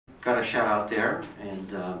got a shout out there, and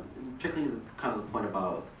particularly kind of the point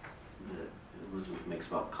about that Elizabeth makes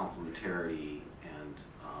about complementarity and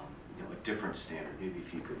you know, a different standard. Maybe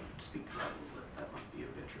if you could speak to that a little bit, that might be of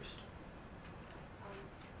interest.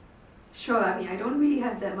 Sure. I mean, I don't really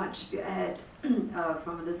have that much to add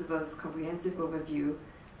from Elizabeth's comprehensive overview,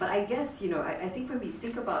 but I guess, you know, I think when we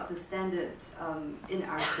think about the standards in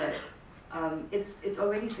RCEP, it's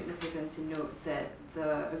already significant to note that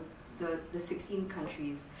the 16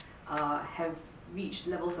 countries have reached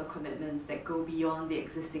levels of commitments that go beyond the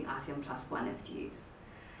existing ASEAN +1 FTAs.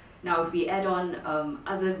 Now, if we add on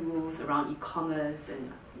other rules around e-commerce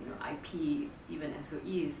and, you know, IP, even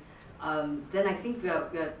SOEs, then I think we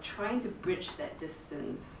are trying to bridge that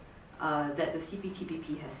distance that the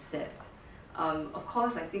CPTPP has set. Of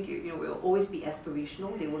course, I think it will always be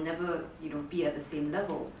aspirational. They will never, you know, be at the same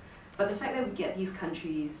level. But the fact that we get these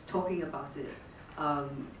countries talking about it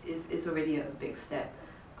is already a big step.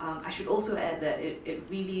 I should also add that it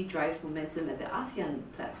really drives momentum at the ASEAN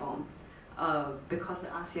platform because the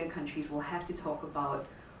ASEAN countries will have to talk about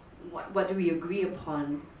what do we agree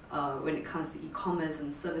upon when it comes to e-commerce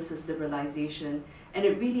and services liberalization. And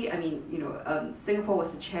it really, I mean, you know, Singapore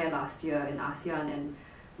was the chair last year in ASEAN, and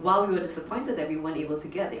while we were disappointed that we weren't able to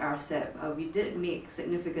get the RCEP, we did make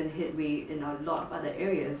significant headway in a lot of other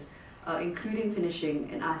areas, including finishing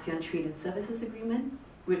an ASEAN Trade and Services Agreement,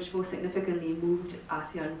 which most significantly moved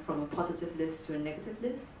ASEAN from a positive list to a negative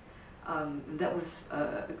list. That was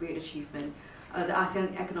a great achievement. The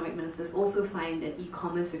ASEAN economic ministers also signed an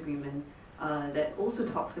e-commerce agreement that also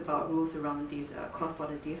talks about rules around data,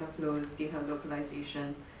 cross-border data flows, data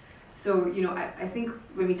localization. So, you know, I think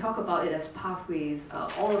when we talk about it as pathways,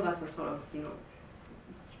 all of us are sort of, you know,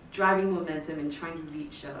 driving momentum and trying to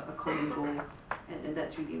reach a common goal, and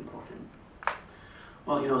that's really important.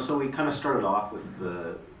 Well, you know, so we kind of started off with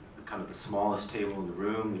the kind of the smallest table in the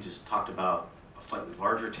room. We just talked about a slightly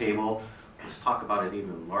larger table. Let's talk about an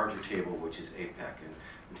even larger table, which is APEC. And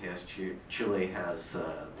Matthias, Chile has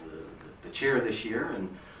the chair this year, and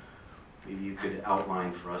maybe you could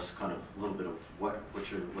outline for us kind of a little bit of what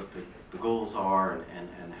the goals are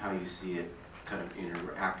and how you see it kind of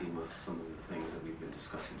interacting with some of the things that we've been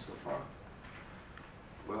discussing so far.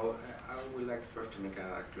 Well, I would like first to make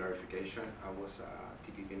a clarification. I was a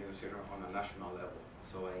TPP negotiator on a national level,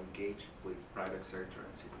 so I engage with private sector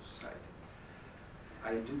and civil society.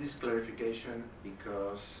 I do this clarification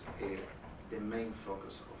because the main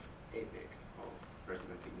focus of APEC, of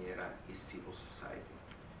President Piñera, is civil society.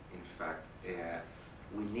 In fact,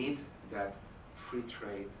 we need that free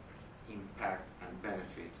trade impact and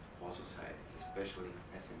benefit all society, especially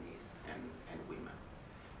SMEs and women.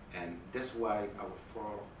 And that's why our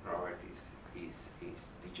 4 priorities is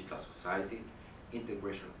digital society,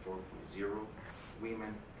 integration 4.0,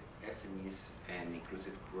 women, SMEs, and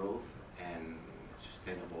inclusive growth and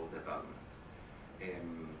sustainable development.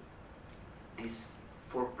 These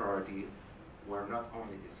 4 priorities were not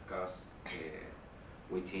only discussed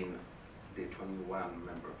within the 21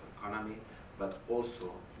 member of economy, but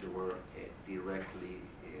also they were directly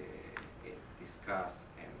discussed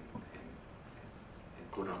and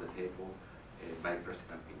put on the table by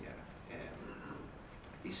President Piñera.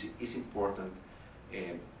 It's important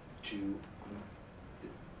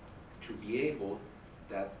to be able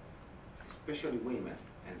that especially women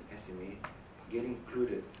and SME get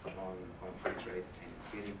included on free trade and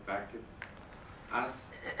get impacted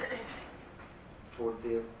as for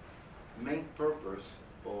the main purpose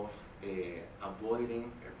of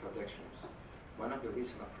avoiding protectionism. One of the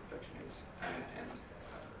reasons of protectionism and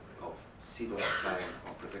of civil society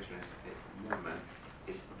or protectionist movement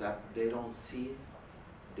is that they don't see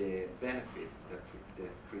the benefit that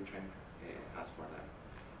free trade has for them.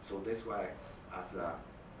 So that's why, as a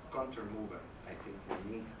counter movement, I think we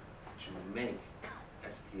need to make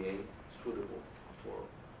FTA suitable for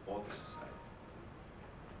all the society.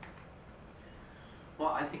 Well,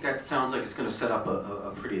 I think that sounds like it's going to set up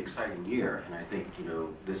a pretty exciting year, and I think, you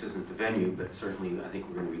know, this isn't the venue, but certainly I think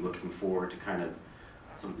we're going to be looking forward to kind of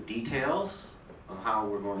some of the details of how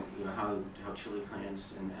we're going, you know, how Chile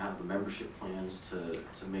plans and how the membership plans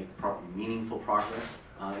to make meaningful progress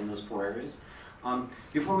in those 4 areas.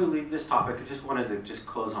 Before we leave this topic, I just wanted to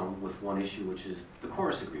close on with one issue, which is the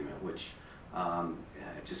Chorus Agreement, which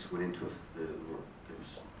just went into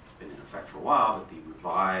it's been in effect for a while, but the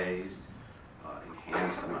revised,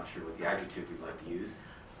 enhanced, I'm not sure what the adjective we'd like to use,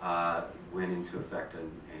 went into effect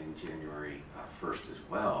in January 1st as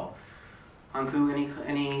well. Hanku,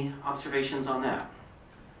 any observations on that?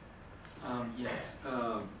 Yes.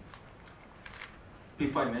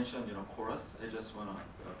 Before I mention, Chorus, I just want to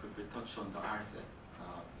briefly touch on the RCEP.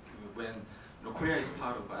 When Korea is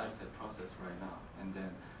part of the ASEAN process right now. And then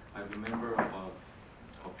I remember about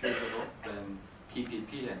a few years ago when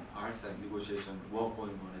TPP and ASEAN negotiations were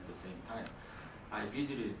going on at the same time. I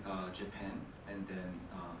visited Japan and then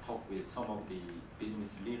talked with some of the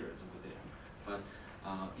business leaders over there. But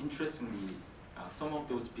interestingly, some of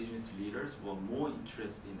those business leaders were more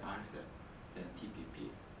interested in ASEAN than TPP,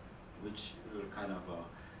 which kind of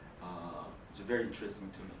it's very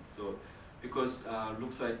interesting to me. So because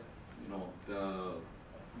looks like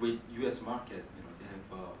with U.S. market, they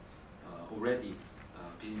have already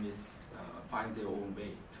business find their own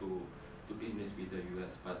way to do business with the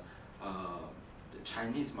U.S. But the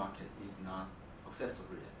Chinese market is not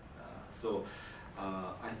accessible yet. So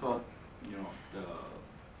I thought,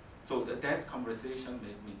 so that conversation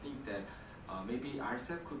made me think that maybe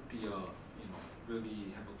RCEP could be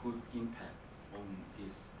really have a good impact on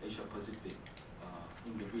this Asia Pacific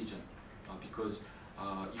in the region, because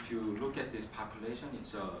if you look at this population,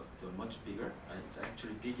 it's much bigger. It's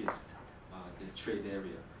actually biggest this trade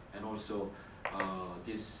area, and also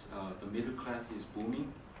the middle class is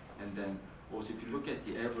booming, and then also if you look at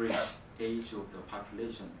the average age of the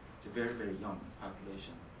population, it's a very, very young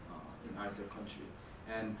population in ASEAN country.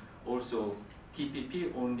 And also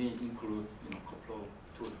TPP only include a couple of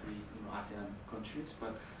 2 or 3 ASEAN countries,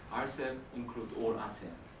 but RCEP include all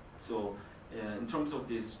ASEAN. So in terms of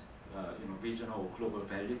this regional or global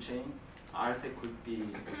value chain, RCEP could be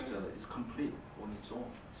is complete on its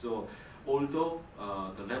own. So although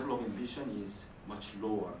the level of ambition is much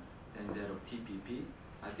lower than that of TPP,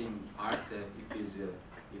 I think RCEP, if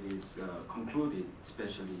it is concluded,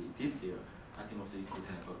 especially this year, I think also it could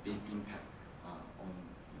have a big impact on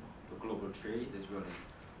the global trade as well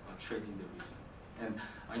as trade in the region. And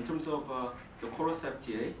in terms of the KOROS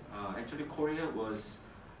FTA, actually Korea was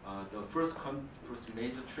the first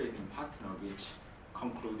major trading partner which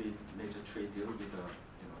concluded major trade deal with the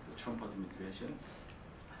Trump administration.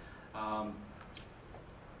 I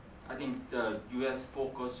think the U.S.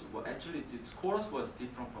 focus was actually this KOROS was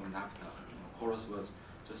different from NAFTA. KOROS was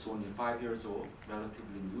just only 5 years old,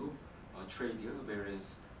 relatively new trade deal,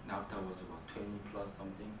 whereas NAFTA was about 20 plus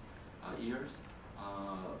something years.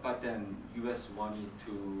 But then U.S. wanted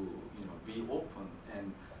to reopen,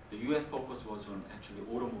 and the U.S. focus was on actually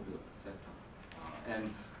automobile sector,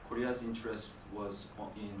 and Korea's interest was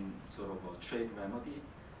in sort of a trade remedy,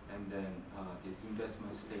 and then this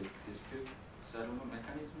investment state dispute settlement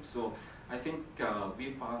mechanism. So I think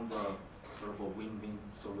we found a sort of a win-win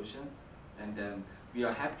solution, and then we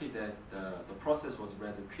are happy that the process was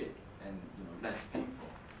rather quick and less painful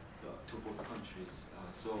to both countries.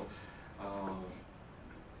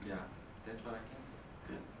 Yeah, that's what I can say.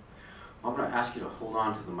 Good. I'm going to ask you to hold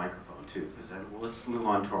on to the microphone too, because let's move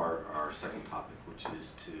on to our second topic, which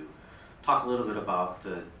is to talk a little bit about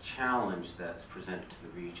the challenge that's presented to the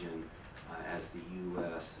region as the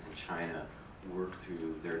U.S. and China work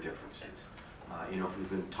through their differences. If we've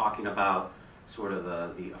been talking about sort of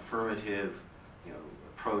the affirmative,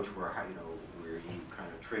 approach where where you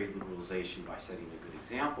kind of trade liberalization by setting a good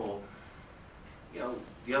example.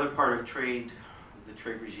 The other part of trade, the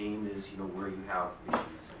trade regime is where you have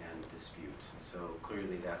issues and disputes. And so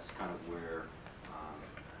clearly that's kind of where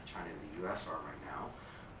China and the U.S. are right now.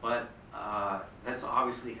 But that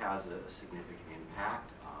obviously has a significant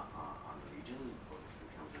impact on the region, both in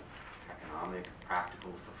terms of economic,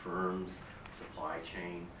 practical for firms, supply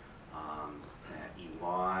chain, at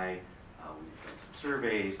EY. We've done some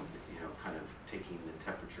surveys, kind of taking the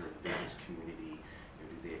temperature of the business community. Do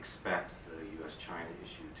they expect the U.S.-China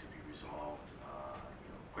issue to be resolved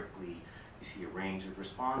quickly? You see a range of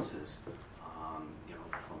responses,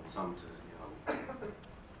 from some to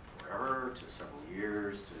forever, to several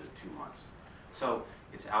years, to 2 months. So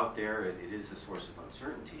it's out there. It is a source of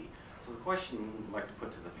uncertainty. So the question I'd like to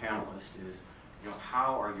put to the panelists is,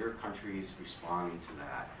 how are your countries responding to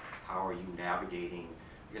that? How are you navigating?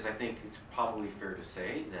 Because I think it's probably fair to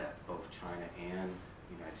say that both China and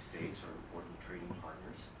the United States are important trading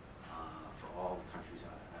partners for all the countries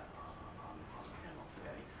on the panel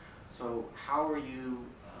today. So how are you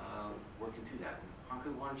working through that?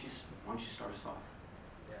 Hanku, why don't you start us off?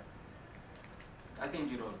 Yeah, I think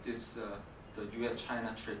this the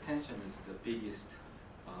U.S.-China trade tension is the biggest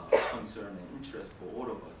concern and interest for all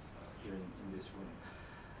of us here in this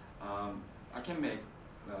room. I can make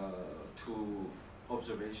 2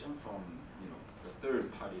 observations from the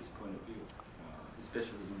third party's point of view,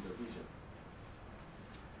 especially in the region.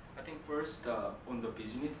 I think first on the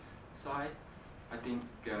business side, I think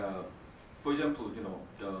for example,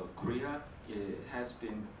 the Korea has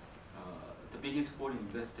been the biggest foreign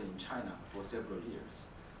investor in China for several years,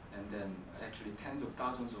 and then actually tens of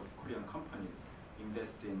thousands of Korean companies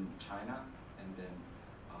invest in China and then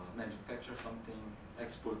manufacture something,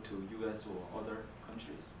 export to US or other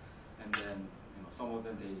countries, and then some of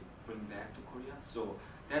them they bring back to Korea. So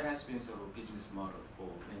that has been sort of business model for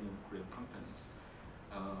many Korean companies.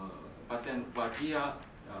 But then what we are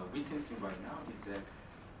witnessing right now is that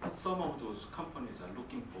some of those companies are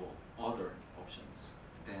looking for other options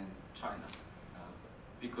than China,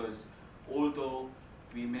 because although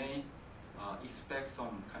we may expect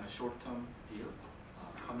some kind of short-term deal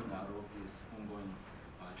coming out of this ongoing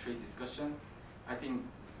trade discussion, I think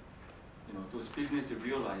those businesses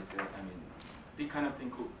realize that this kind of thing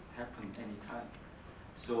could happen anytime.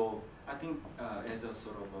 So I think as a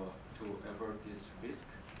sort of to avert this risk,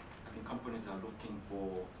 I think companies are looking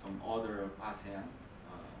for some other ASEAN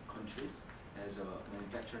countries as a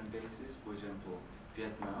manufacturing basis. For example,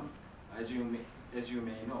 Vietnam. As you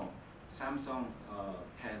may know, Samsung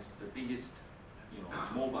has the biggest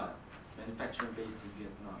mobile manufacturing base in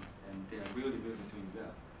Vietnam, and they are really doing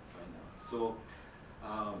well right now. So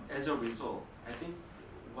as a result, I think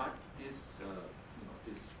what this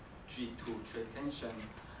this G2 trade tension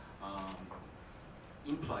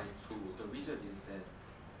implies to the region is that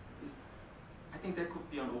I think that could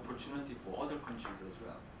be an opportunity for other countries as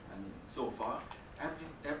well. So far,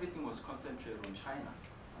 everything was concentrated on China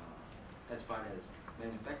as far as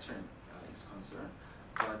manufacturing is concerned.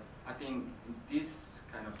 But I think this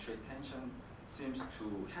kind of trade tension seems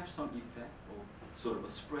to have some effect of sort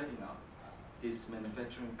of spreading out this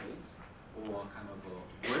manufacturing base or kind of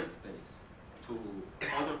a wealth base to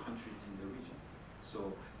other countries in the region.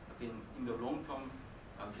 So I think in the long term,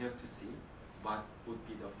 we have to see what would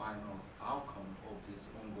be the final outcome of this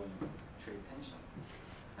ongoing trade tension.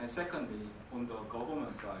 And secondly, on the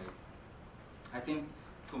government side, I think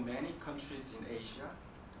to many countries in Asia,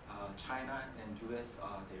 China and US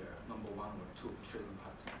are their #1 or 2 trading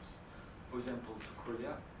partners. For example, to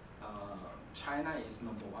Korea, China is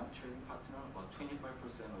 #1 trading partner, about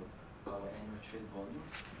 25% of our annual trade volume.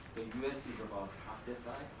 The US is about half that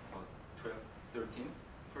size, about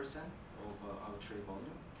 13% of our trade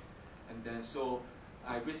volume. And then so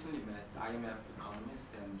I recently met IMF economist,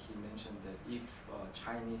 and he mentioned that if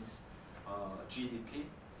Chinese GDP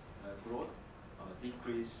growth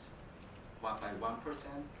decrease by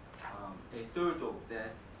 1%, a third of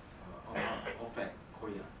that amount affect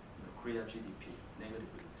Korea, Korea GDP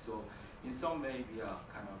negatively. So in some way, we are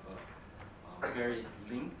kind of very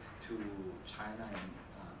linked to China and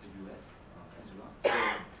the US as well. So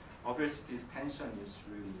obviously, this tension is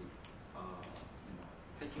really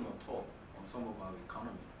taking a toll on some of our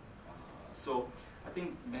economy. So I think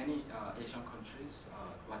many Asian countries,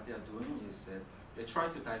 what they are doing is that they try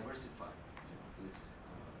to diversify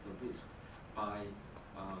the risk by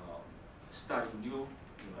starting new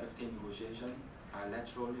FTA negotiation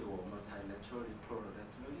bilaterally or multilaterally,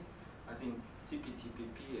 plurilaterally. I think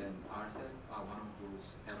CPTPP and ASEAN are one of those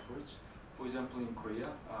efforts. For example, in Korea,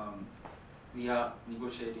 we are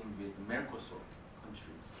negotiating with Mercosur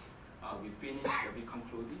countries. We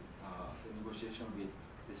concluded the negotiation with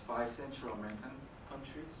these 5 Central American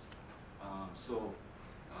countries. So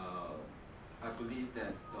I believe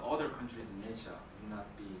that the other countries in Asia will not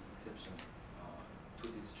be exception to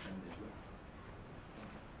this trend as well.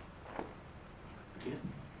 Okay.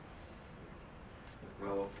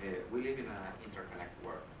 Well, we live in an interconnected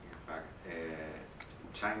world. In fact,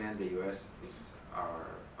 China and the US is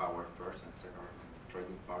our first and second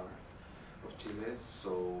trading partner of Chile.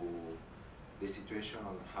 So the situation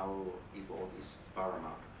on how evolve is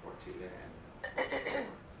paramount for Chile and for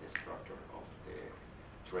the structure of the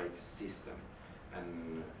trade system.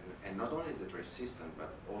 And not only the trade system,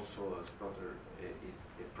 but also as broader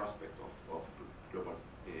the prospect of global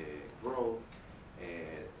growth,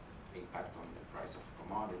 impact on the price of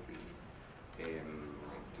commodity,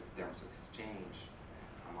 terms of exchange,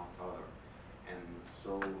 among other. And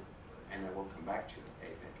so, and I will come back to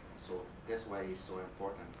APEC. So that's why it's so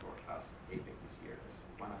important for us, APEC this year. As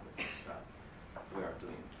one of the things that we are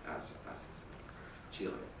doing as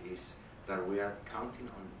Chile is that we are counting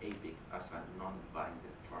on APEC as a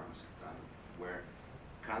non-binding forum where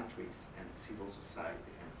countries and civil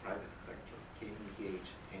society and private sector can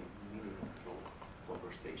engage in meaningful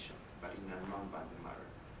conversation, but in a non-binding manner.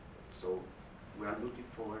 So we are looking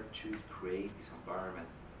forward to create this environment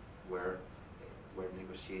where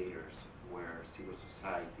negotiators, where civil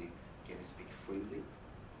society can speak freely.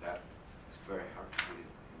 That is very hard to do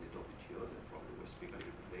in the WTO, that probably we'll speak a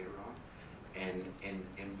little bit later on.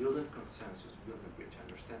 And building consensus, building a bridge,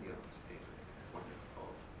 understand the other point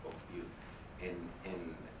of view. And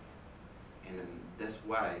that's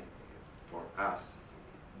why, for us,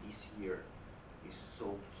 this year is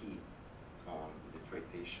so key on the trade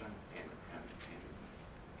tension and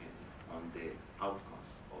on the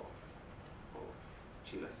outcomes of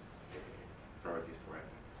Chile's priorities forever.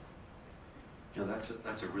 You know,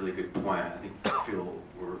 that's a really good point. I think I feel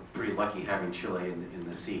we're pretty lucky having Chile in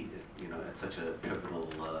the seat. You know, at such a pivotal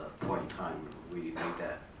point in time. We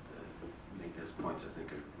made those points. I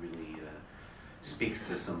think it really speaks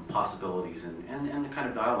to some possibilities and the kind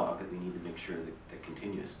of dialogue that we need to make sure that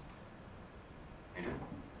continues. Andrew?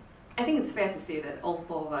 I think it's fair to say that all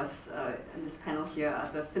four of us in this panel here are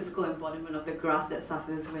the physical embodiment of the grass that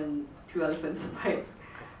suffers when two elephants fight.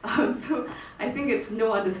 So I think it's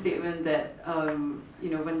no understatement that you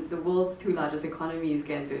know, when the world's two largest economies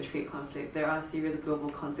get into a trade conflict, there are serious global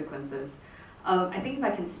consequences. I think if I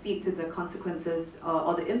can speak to the consequences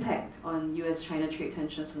or the impact on US-China trade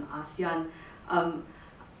tensions in ASEAN,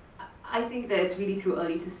 I think that it's really too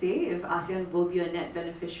early to say if ASEAN will be a net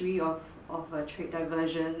beneficiary of a trade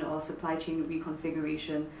diversion or supply chain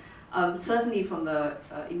reconfiguration. Certainly from the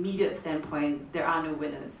immediate standpoint, there are no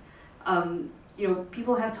winners. You know,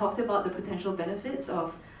 people have talked about the potential benefits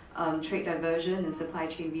of trade diversion and supply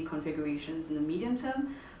chain reconfigurations in the medium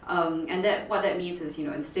term. And what that means is, you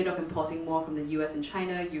know, instead of importing more from the US and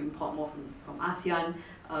China, you import more from ASEAN,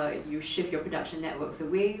 you shift your production networks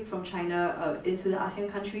away from China into the ASEAN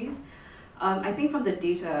countries. I think from the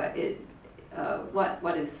data,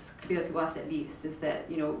 what is clear to us at least is that,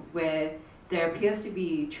 you know, where there appears to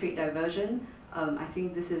be trade diversion, I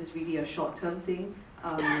think this is really a short-term thing,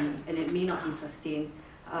 and it may not be sustained.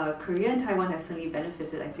 Korea and Taiwan have certainly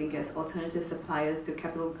benefited, I think, as alternative suppliers to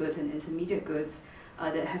capital goods and intermediate goods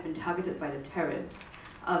that have been targeted by the tariffs.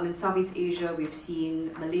 In Southeast Asia, we've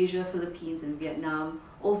seen Malaysia, Philippines, and Vietnam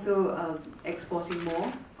also exporting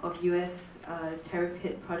more of US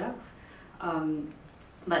tariff-hit products,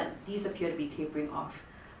 but these appear to be tapering off.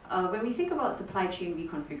 When we think about supply chain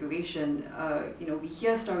reconfiguration, you know, we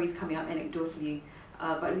hear stories coming up anecdotally,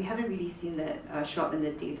 but we haven't really seen that show up in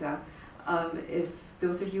the data. If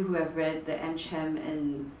those of you who have read the AmCham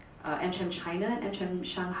and AmCham China and AmCham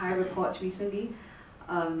Shanghai reports recently,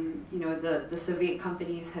 you know, the surveyed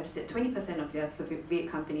companies have said 20% of their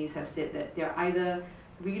surveyed companies have said that they're either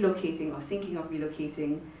relocating or thinking of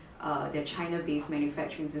relocating their China-based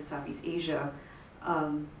manufacturing to Southeast Asia.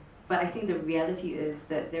 But I think the reality is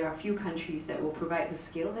that there are few countries that will provide the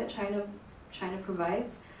scale that China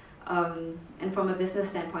provides. And from a business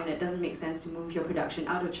standpoint, it doesn't make sense to move your production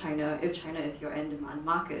out of China if China is your end demand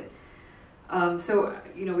market. So,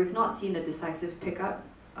 you know, we've not seen a decisive pickup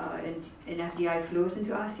in FDI flows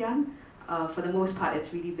into ASEAN. For the most part,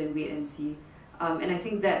 it's really been wait and see. And I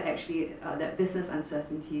think that actually, that business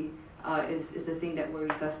uncertainty is the thing that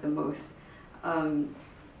worries us the most.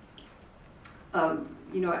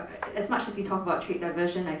 You know, as much as we talk about trade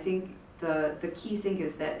diversion, I think the key thing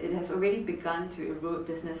is that it has already begun to erode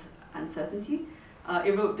business uncertainty,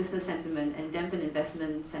 erode business sentiment, and dampen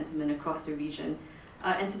investment sentiment across the region.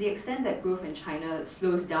 And to the extent that growth in China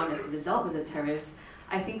slows down as a result of the tariffs,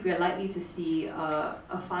 I think we are likely to see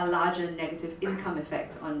a far larger negative income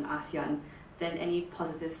effect on ASEAN than any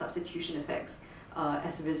positive substitution effects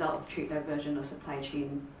as a result of trade diversion or supply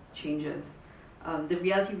chain changes. The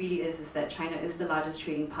reality really is that China is the largest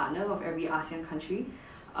trading partner of every ASEAN country.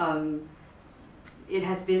 It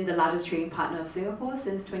has been the largest trading partner of Singapore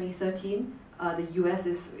since 2013. The US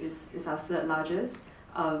is our third largest.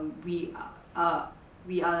 We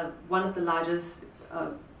are one of the largest.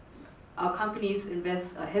 Our companies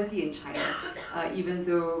invest heavily in China, even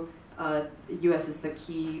though the US is the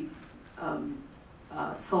key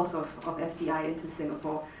source of FDI into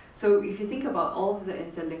Singapore. So if you think about all of the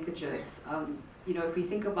interlinkages, you know, if we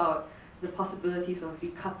think about the possibilities of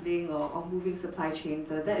decoupling or moving supply chains,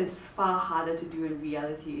 that is far harder to do in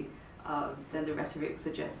reality than the rhetoric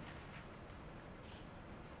suggests.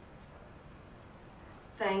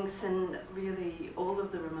 Thanks, and really all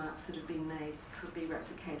of the remarks that have been made could be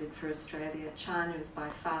replicated for Australia. China is by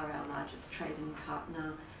far our largest trading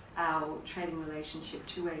partner. Our trading relationship,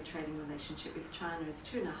 two-way trading relationship with China is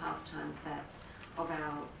 2.5 times that of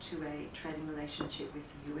our two-way trading relationship with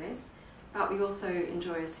the US. But we also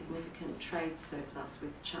enjoy a significant trade surplus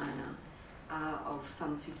with China of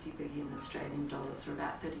some 50 billion Australian dollars, or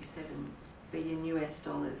about 37 billion US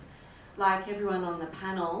dollars. Like everyone on the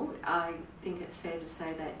panel, I think it's fair to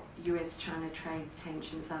say that US-China trade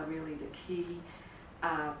tensions are really the key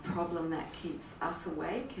problem that keeps us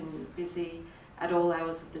awake and busy at all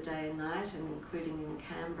hours of the day and night, and including in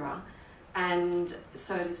Canberra. And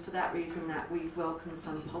so it is for that reason that we've welcomed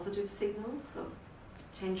some positive signals of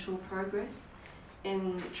potential progress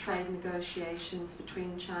in trade negotiations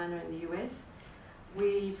between China and the US.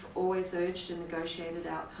 We've always urged a negotiated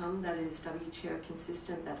outcome that is WTO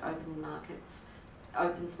consistent, that opens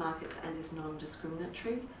markets and is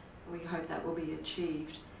non-discriminatory. We hope that will be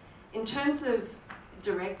achieved. In terms of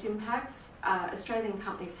direct impacts, Australian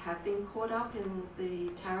companies have been caught up in the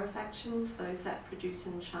tariff actions, those that produce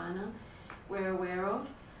in China, we're aware of.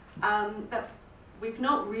 But we've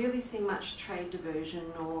not really seen much trade diversion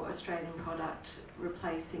or Australian product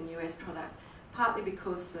replacing US product, partly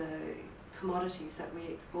because the commodities that we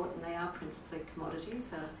export, and they are principally commodities,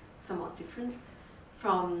 are somewhat different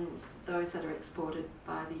from those that are exported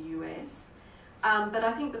by the US. But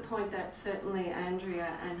I think the point that certainly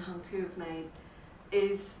Andrea and Hanku have made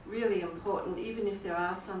is really important. Even if there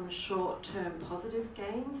are some short-term positive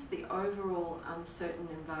gains, the overall uncertain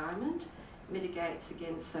environment mitigates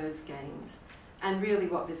against those gains. And really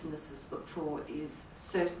what businesses look for is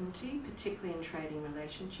certainty, particularly in trading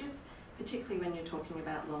relationships, particularly when you're talking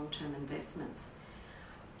about long-term investments.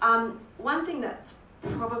 One thing that's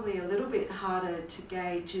probably a little bit harder to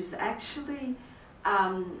gauge is actually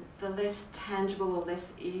the less tangible or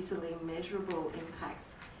less easily measurable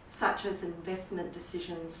impacts, such as investment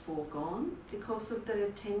decisions foregone because of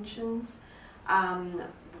the tensions.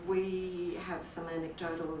 We have some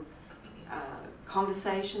anecdotal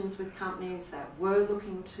conversations with companies that were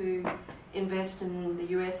looking to invest in the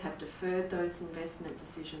US, have deferred those investment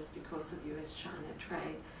decisions because of US-China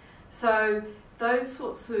trade. So those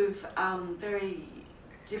sorts of very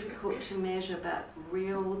difficult to measure but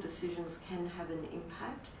real decisions can have an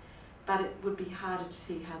impact, but it would be harder to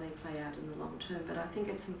see how they play out in the long term. But I think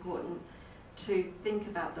it's important to think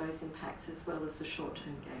about those impacts as well as the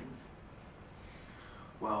short-term gains.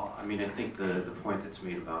 Well, I mean, I think the point that's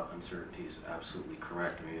made about uncertainty is absolutely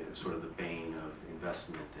correct. I mean, it's sort of the bane of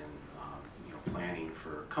investment and planning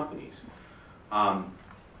for companies.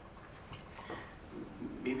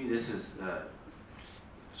 Maybe this is,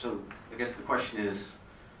 so I guess the question is,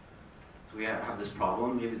 so we have this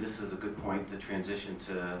problem, maybe this is a good point to transition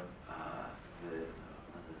to the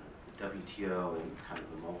WTO and kind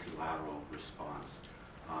of the multilateral response.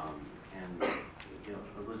 And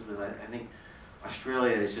Elizabeth, I think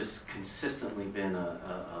Australia has just consistently been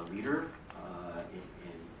a leader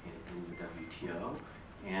in the WTO,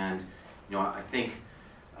 and I think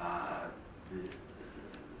I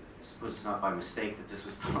suppose it's not by mistake that this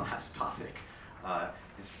was the last topic.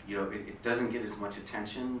 It doesn't get as much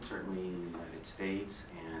attention, certainly in the United States,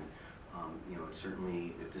 and it's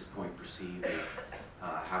certainly at this point perceived as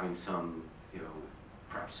having some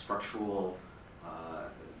perhaps structural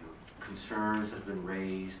concerns that have been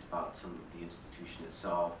raised about some of the institution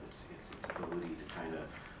itself, its ability to kind of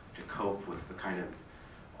cope with the kind of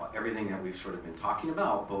everything that we've sort of been talking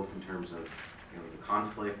about, both in terms of the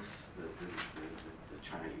conflicts, the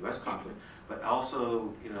China-U.S. conflict, but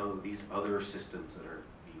also these other systems that are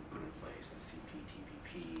being put in place, the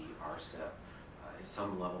CPTPP, RCEP. At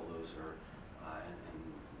some level, those are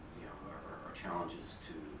are challenges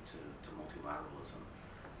to multilateralism.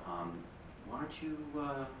 Why don't you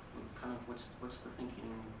kind of what's the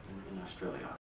thinking in Australia?